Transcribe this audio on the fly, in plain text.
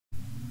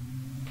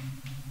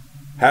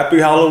Happy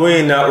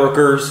Halloween,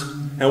 networkers,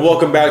 and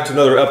welcome back to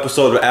another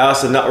episode of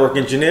Ask the Network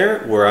Engineer,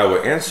 where I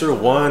will answer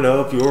one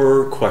of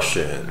your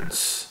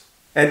questions.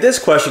 And this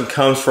question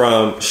comes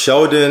from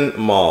Sheldon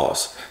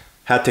Moss.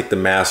 I had to take the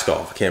mask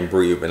off, I can't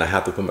breathe, and I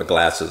have to put my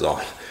glasses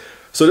on.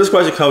 So this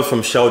question comes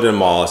from Sheldon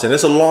Moss, and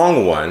it's a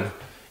long one,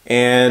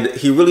 and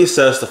he really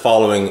says the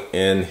following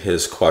in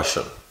his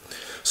question.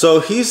 So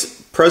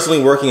he's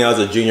presently working as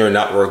a junior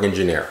network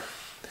engineer,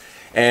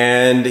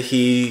 and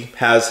he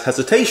has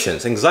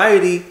hesitations,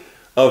 anxiety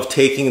of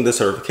taking the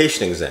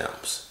certification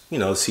exams,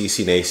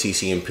 CCNA,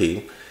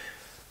 CCNP,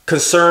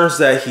 concerns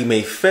that he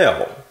may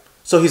fail.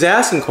 So he's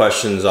asking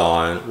questions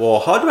on, well,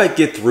 how do I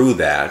get through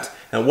that?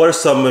 And what are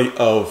some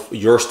of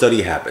your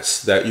study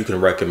habits that you can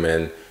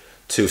recommend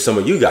to some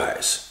of you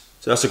guys?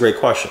 So that's a great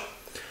question.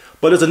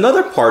 But there's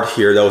another part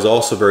here that was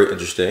also very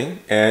interesting,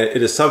 and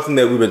it is something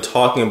that we've been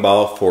talking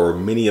about for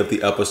many of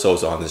the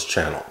episodes on this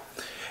channel.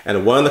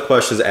 And one of the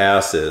questions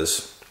asked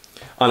is,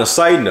 on a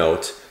side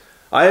note,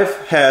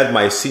 I've had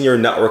my senior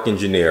network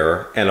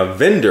engineer and a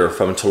vendor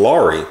from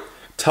Tulare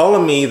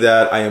telling me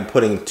that I am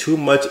putting too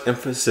much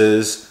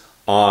emphasis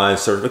on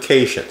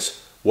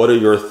certifications. What are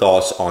your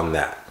thoughts on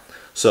that?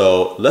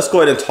 So let's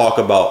go ahead and talk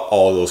about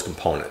all those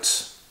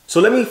components. So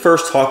let me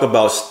first talk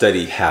about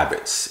study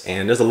habits.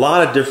 And there's a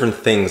lot of different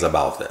things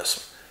about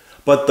this.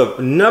 But the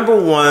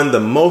number one, the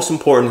most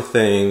important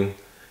thing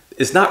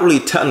is not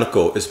really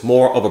technical. It's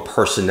more of a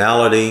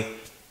personality,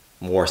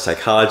 more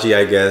psychology,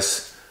 I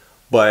guess.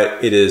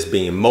 But it is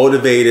being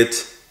motivated,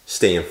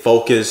 staying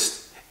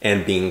focused,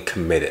 and being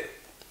committed.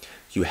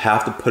 You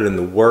have to put in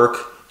the work.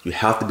 You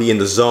have to be in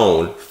the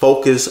zone,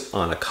 focus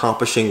on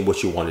accomplishing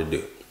what you want to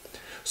do.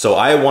 So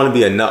I want to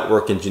be a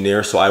network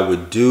engineer, so I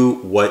would do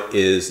what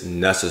is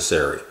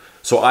necessary.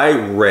 So I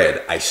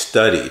read, I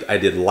studied, I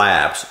did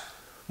labs,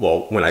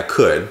 well, when I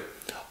could,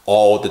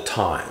 all the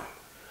time.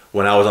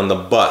 When I was on the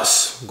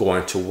bus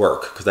going to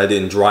work, because I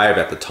didn't drive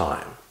at the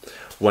time.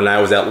 When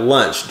I was at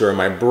lunch, during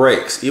my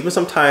breaks, even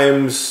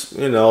sometimes,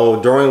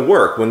 during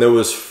work, when there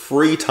was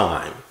free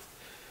time.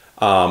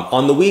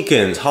 On the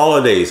weekends,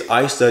 holidays,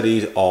 I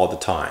studied all the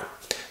time.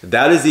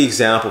 That is the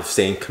example of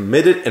staying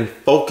committed and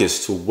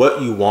focused to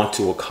what you want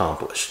to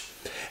accomplish.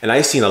 And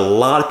I've seen a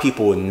lot of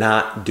people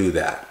not do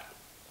that.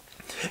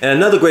 And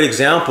another great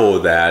example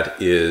of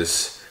that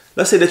is,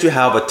 let's say that you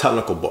have a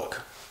technical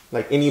book,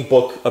 like any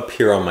book up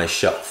here on my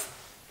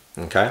shelf,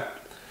 okay?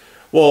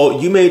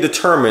 Well, you may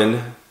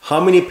determine how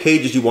many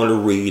pages you want to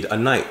read a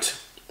night.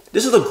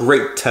 This is a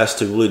great test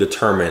to really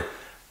determine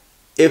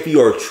if you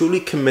are truly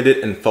committed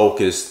and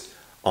focused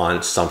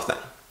on something.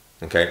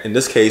 Okay, in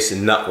this case,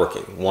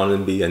 networking, wanting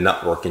to be a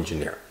network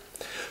engineer.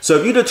 So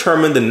if you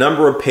determine the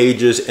number of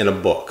pages in a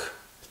book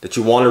that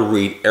you want to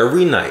read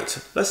every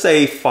night, let's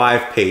say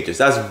 5 pages,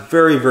 that's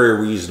very, very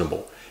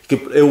reasonable.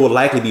 It will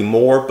likely be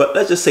more, but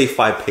let's just say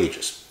 5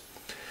 pages.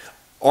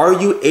 Are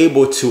you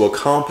able to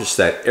accomplish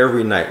that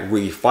every night?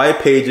 Read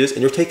 5 pages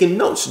and you're taking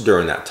notes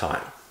during that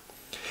time.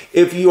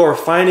 If you are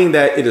finding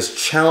that it is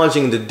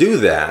challenging to do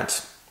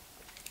that,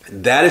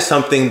 that is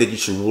something that you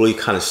should really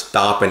kind of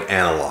stop and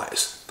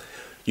analyze.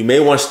 You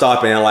may want to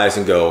stop and analyze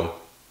and go,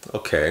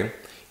 okay,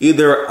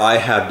 either I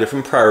have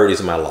different priorities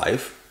in my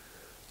life.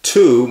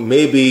 2,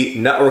 maybe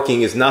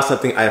networking is not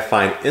something I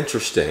find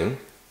interesting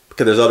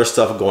because there's other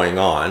stuff going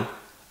on.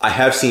 I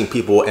have seen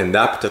people in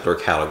that particular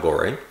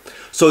category.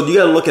 So you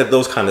got to look at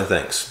those kind of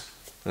things,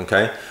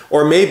 okay?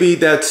 Or maybe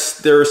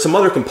there's some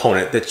other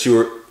component that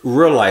you're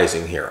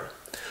realizing here.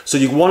 So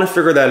you want to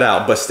figure that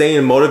out, but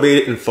staying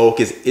motivated and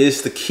focused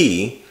is the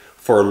key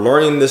for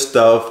learning this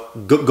stuff,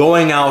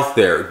 going out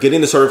there,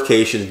 getting the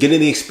certifications, getting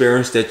the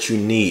experience that you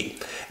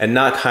need, and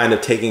not kind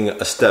of taking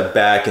a step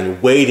back and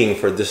waiting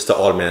for this to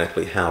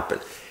automatically happen.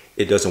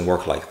 It doesn't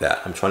work like that.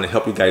 I'm trying to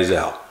help you guys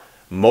out.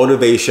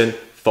 Motivation,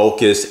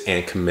 focus,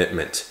 and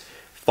commitment.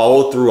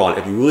 Follow through on it.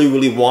 If you really,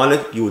 really want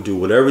it, you will do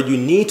whatever you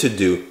need to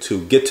do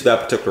to get to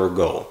that particular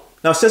goal.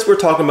 Now, since we're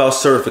talking about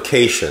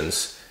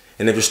certifications,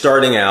 and if you're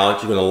starting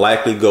out, you're going to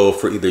likely go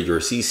for either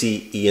your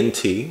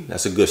CCENT,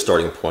 that's a good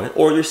starting point,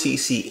 or your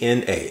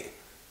CCNA.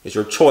 It's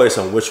your choice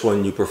on which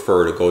one you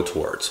prefer to go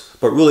towards.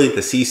 But really,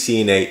 the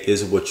CCNA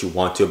is what you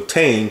want to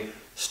obtain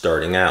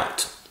starting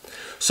out.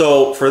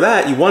 So for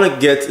that, you want to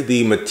get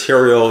the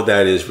material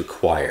that is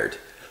required.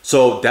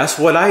 So that's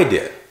what I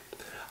did.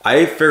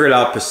 I figured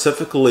out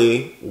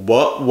specifically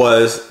what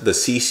was the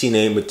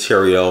CCNA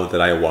material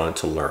that I wanted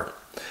to learn.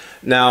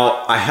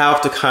 Now, I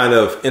have to kind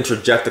of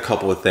interject a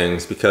couple of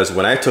things because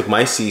when I took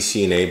my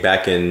CCNA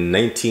back in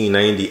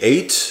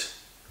 1998,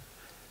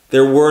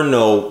 there were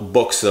no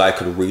books that I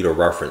could read or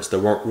reference. There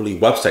weren't really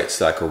websites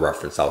that I could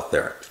reference out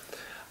there.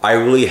 I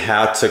really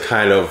had to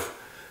kind of,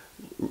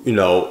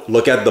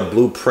 look at the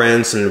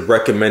blueprints and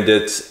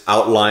recommended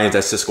outlines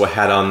that Cisco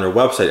had on their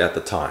website at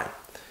the time.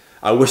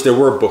 I wish there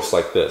were books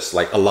like this,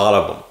 like a lot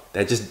of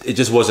them. It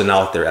just wasn't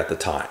out there at the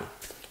time.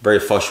 Very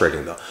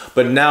frustrating though.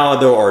 But now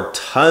there are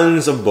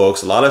tons of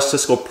books, a lot of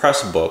Cisco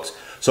Press books.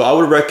 So I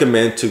would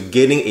recommend to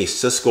getting a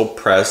Cisco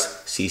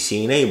Press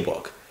CCNA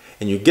book.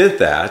 And you get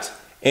that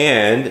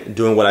and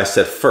doing what I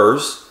said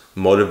first,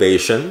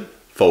 motivation,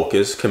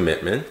 focus,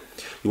 commitment.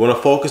 You want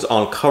to focus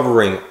on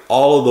covering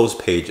all of those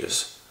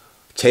pages,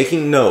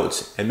 taking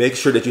notes, and make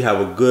sure that you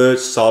have a good,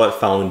 solid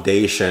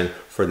foundation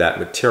for that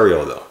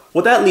material though.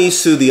 Well, that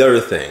leads to the other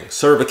thing,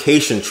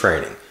 certification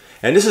training.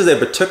 And this is a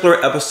particular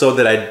episode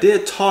that I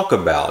did talk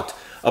about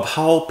of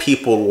how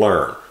people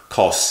learn,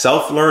 called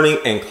self-learning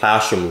and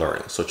classroom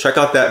learning. So check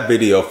out that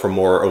video for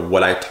more of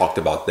what I talked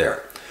about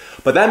there.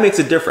 But that makes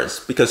a difference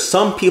because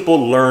some people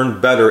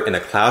learn better in a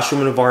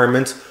classroom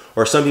environment,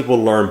 or some people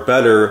learn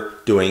better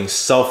doing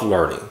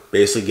self-learning,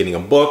 basically getting a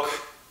book,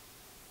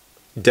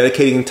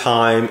 dedicating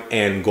time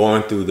and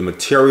going through the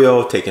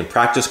material, taking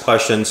practice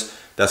questions.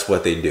 That's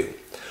what they do.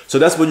 So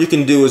that's what you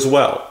can do as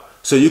well.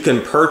 So you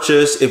can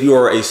purchase, if you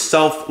are a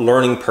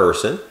self-learning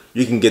person,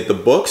 you can get the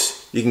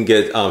books, you can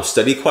get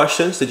study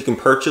questions that you can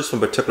purchase from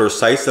particular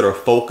sites that are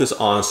focused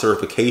on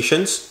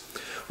certifications.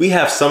 We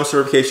have some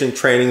certification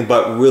training,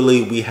 but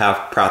really we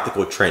have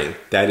practical training.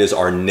 That is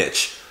our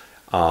niche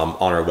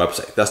on our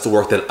website. That's the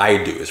work that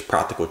I do, is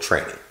practical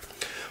training.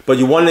 But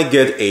you want to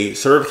get a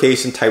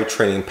certification type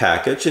training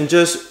package and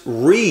just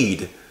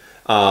read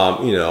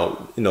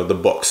the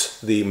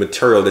books, the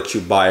material that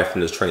you buy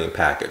from this training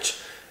package,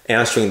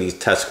 answering these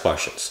test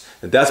questions.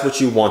 And that's what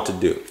you want to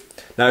do.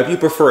 Now, if you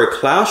prefer a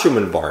classroom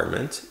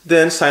environment,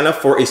 then sign up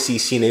for a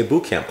CCNA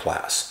bootcamp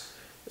class,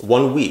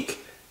 1 week.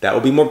 That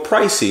will be more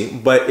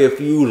pricey, but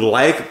if you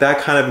like that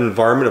kind of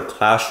environment of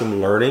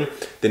classroom learning,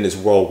 then it's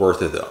well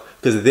worth it though.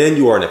 Because then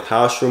you are in a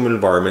classroom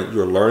environment,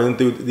 you're learning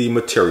through the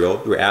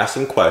material, you're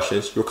asking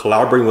questions, you're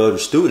collaborating with other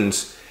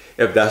students,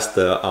 if that's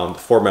the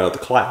format of the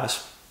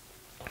class.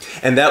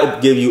 And that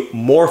will give you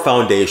more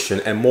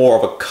foundation and more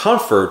of a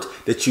comfort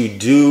that you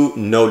do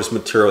know this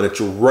material, that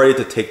you're ready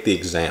to take the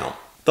exam.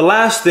 The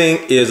last thing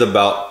is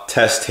about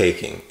test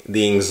taking,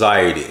 the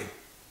anxiety.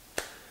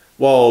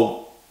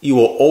 Well, you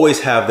will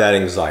always have that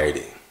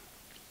anxiety.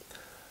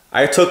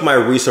 I took my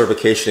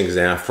recertification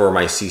exam for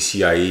my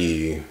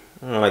CCIE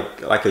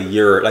like a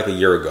year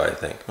ago, I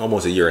think.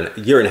 Almost a year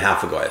and a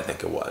half ago, I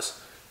think it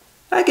was.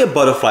 I get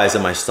butterflies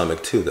in my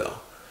stomach too though.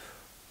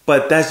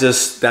 But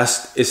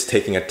it's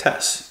taking a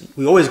test.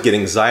 We always get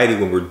anxiety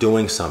when we're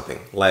doing something,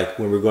 like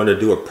when we're going to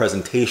do a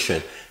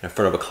presentation in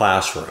front of a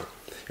classroom,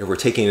 if we're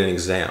taking an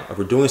exam, if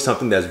we're doing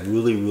something that's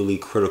really, really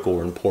critical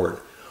or important.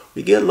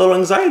 We get a little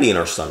anxiety in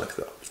our stomach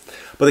though.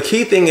 But the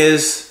key thing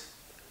is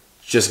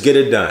just get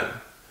it done.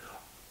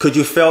 Could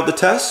you fail the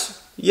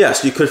test?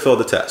 Yes, you could fail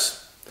the test.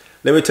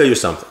 Let me tell you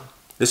something.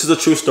 This is a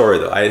true story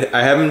though.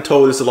 I haven't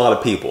told this to a lot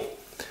of people,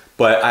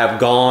 but I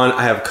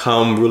have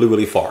come really,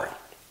 really far.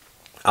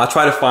 I'll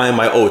try to find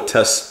my old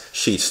test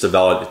sheets to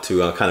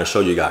kind of show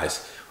you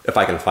guys if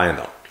I can find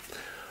them.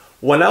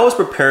 When I was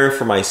preparing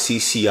for my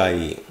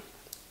CCIE,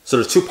 so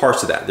there's two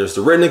parts to that. There's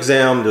the written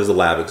exam, there's the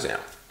lab exam.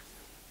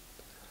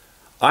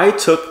 I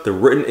took the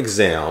written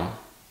exam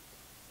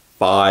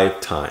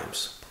 5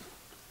 times.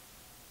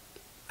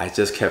 I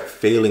just kept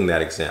failing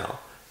that exam.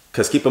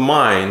 Because keep in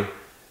mind,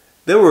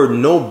 there were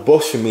no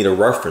books for me to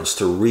reference,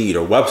 to read,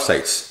 or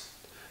websites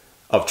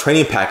of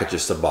training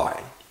packages to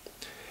buy.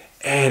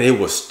 And it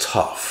was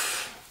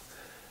tough.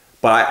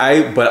 But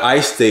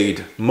I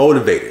stayed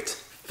motivated,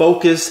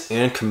 focused,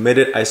 and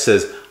committed. I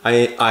says,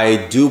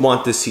 I do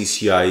want this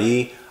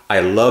CCIE. I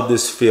love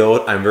this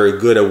field. I'm very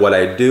good at what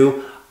I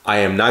do. I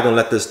am not going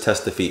to let this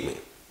test defeat me.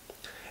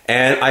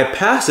 And I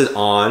passed it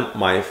on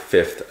my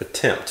 5th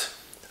attempt.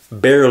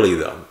 Barely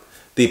though.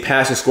 The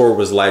passing score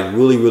was like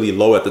really, really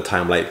low at the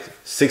time, like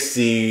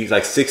 60%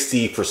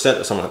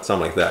 or something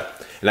like that.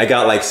 And I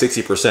got like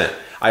 60%.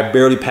 I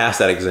barely passed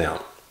that exam.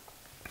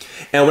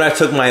 And when I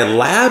took my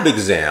lab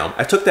exam,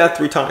 I took that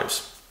 3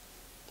 times.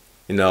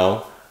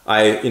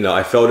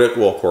 I failed it,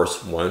 well, of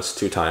course, once,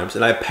 2 times,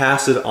 and I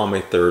passed it on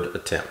my 3rd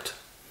attempt.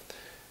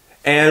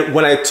 And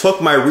when I took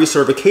my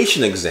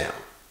recertification exam,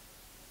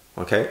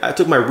 okay, I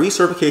took my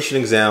recertification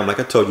exam, like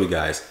I told you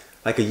guys,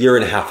 like a year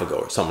and a half ago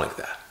or something like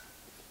that.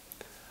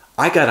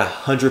 I got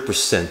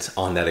 100%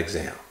 on that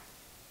exam.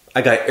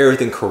 I got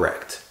everything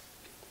correct.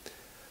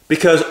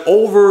 Because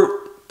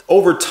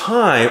over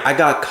time, I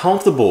got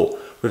comfortable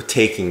with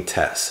taking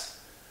tests.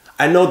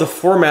 I know the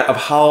format of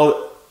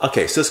how,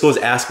 okay, Cisco is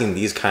asking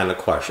these kind of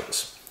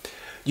questions.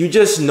 You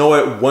just know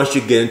it once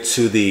you get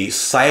into the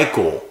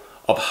cycle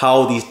of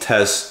how these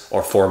tests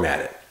are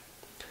formatted.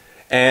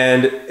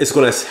 And it's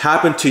going to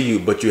happen to you,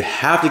 but you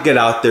have to get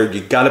out there.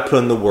 You got to put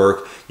in the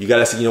work. You got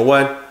to say, you know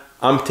what?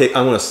 I'm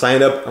going to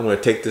sign up. I'm going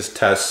to take this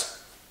test.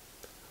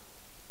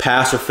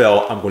 Pass or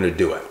fail, I'm going to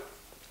do it.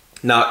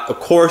 Now, of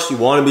course, you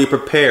want to be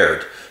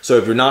prepared. So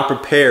if you're not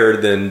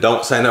prepared, then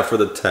don't sign up for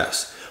the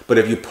test. But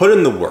if you put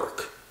in the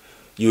work,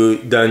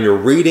 you've done your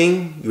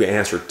reading, you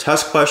answered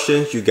test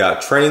questions, you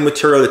got training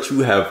material that you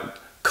have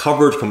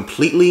covered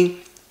completely,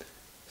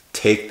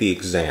 take the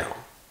exam.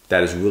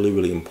 That is really,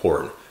 really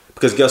important.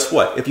 Because guess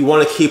what? If you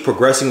want to keep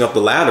progressing up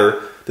the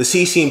ladder, the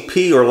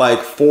CCNP are like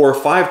 4 or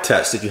 5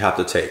 tests that you have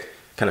to take.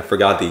 Kind of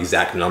forgot the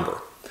exact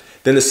number.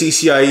 Then the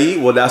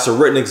CCIE, well, that's a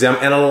written exam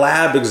and a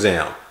lab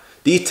exam.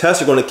 These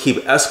tests are going to keep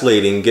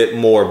escalating, get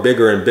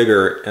bigger and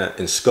bigger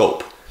in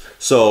scope.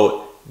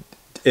 So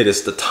It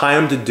is the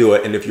time to do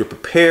it, and if you're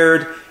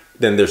prepared,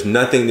 then there's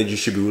nothing that you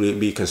should really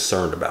be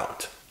concerned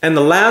about. And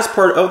the last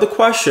part of the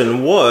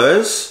question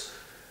was,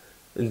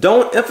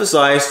 don't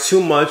emphasize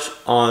too much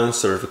on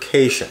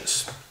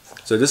certifications.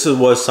 So this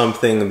was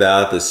something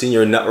that the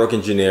senior network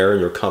engineer in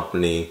your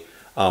company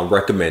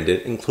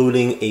recommended,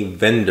 including a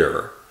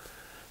vendor.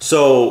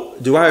 So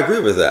do I agree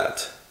with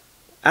that?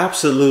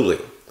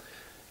 Absolutely.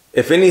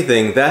 If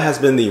anything, that has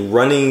been the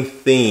running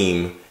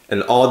theme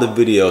in all the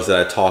videos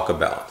that I talk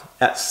about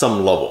at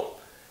some level.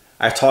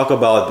 I talk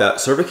about that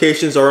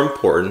certifications are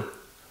important,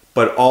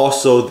 but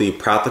also the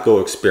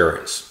practical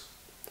experience.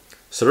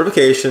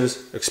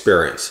 Certifications,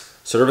 experience.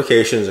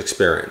 Certifications,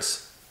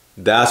 experience.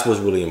 That's what's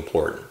really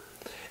important.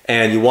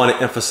 And you want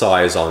to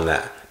emphasize on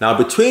that. Now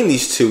between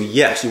these two,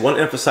 yes, you want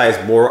to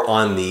emphasize more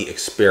on the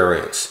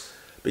experience,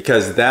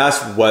 because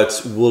that's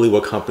what's really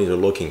what companies are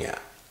looking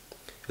at.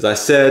 As I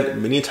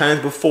said many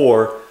times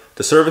before,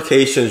 the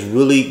certifications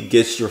really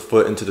gets your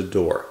foot into the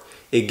door.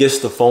 It gets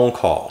the phone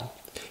call.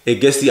 It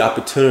gets the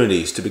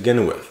opportunities to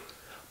begin with.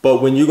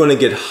 But when you're going to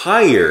get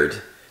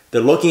hired,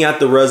 they're looking at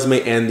the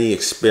resume and the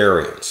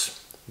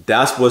experience.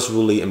 That's what's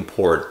really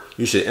important.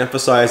 You should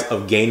emphasize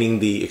of gaining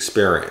the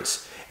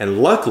experience. And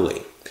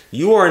luckily,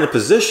 you are in a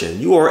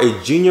position, you are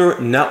a junior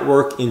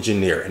network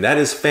engineer, and that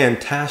is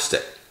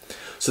fantastic.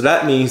 So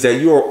that means that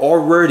you are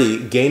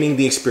already gaining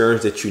the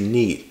experience that you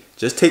need.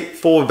 Just take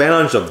full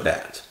advantage of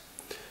that.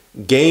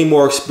 Gain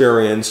more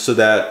experience so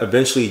that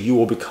eventually you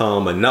will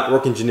become a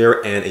network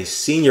engineer and a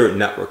senior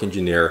network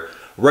engineer,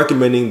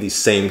 recommending the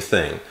same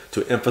thing,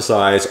 to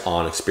emphasize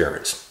on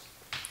experience.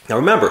 Now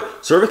remember,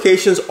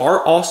 certifications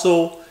are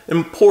also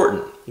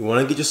important. You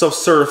want to get yourself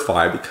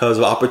certified because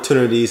of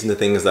opportunities and the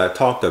things that I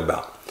talked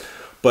about.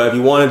 But if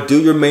you want to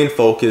do, your main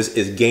focus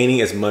is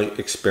gaining as much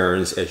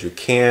experience as you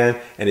can,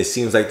 and it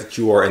seems like that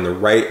you are in the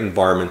right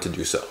environment to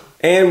do so.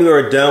 And we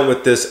are done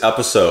with this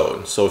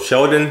episode. So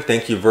Sheldon,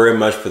 thank you very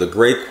much for the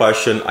great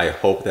question. I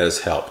hope that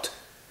has helped.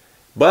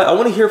 But I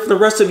want to hear from the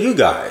rest of you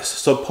guys.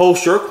 So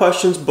post your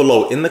questions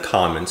below in the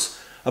comments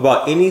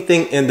about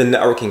anything in the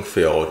networking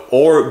field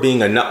or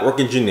being a network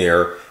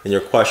engineer, and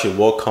your question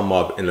will come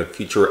up in a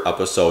future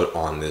episode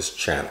on this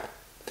channel.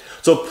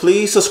 So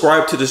please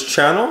subscribe to this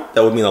channel.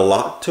 That would mean a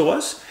lot to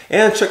us.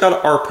 And check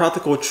out our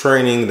practical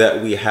training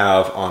that we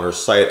have on our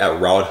site at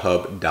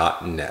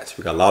routehub.net.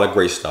 We got a lot of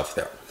great stuff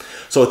there.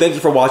 So thank you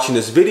for watching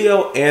this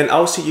video, and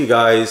I'll see you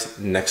guys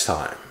next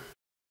time.